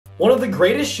One of the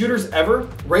greatest shooters ever,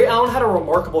 Ray Allen had a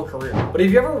remarkable career. But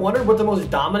have you ever wondered what the most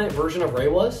dominant version of Ray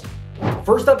was?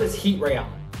 First up is Heat Ray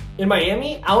Allen. In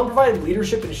Miami, Allen provided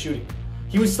leadership in shooting.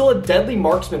 He was still a deadly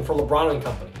marksman for LeBron and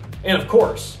company. And of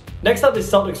course, next up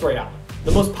is Celtics Ray Allen,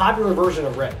 the most popular version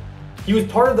of Ray. He was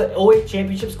part of the 08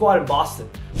 championship squad in Boston,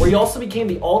 where he also became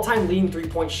the all-time leading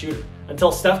three-point shooter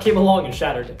until Steph came along and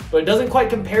shattered it. But it doesn't quite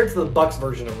compare to the Bucks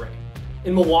version of Ray.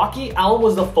 In Milwaukee, Allen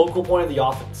was the focal point of the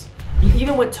offense. He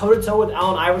even went toe-to-toe with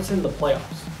Allen Iverson in the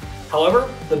playoffs.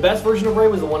 However, the best version of Ray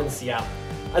was the one in Seattle.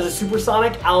 As a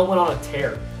supersonic, Allen went on a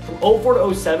tear. From 04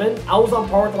 to 07, Allen was on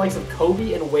par with the likes of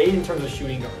Kobe and Wade in terms of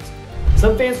shooting guards.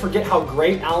 Some fans forget how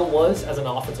great Allen was as an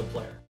offensive player.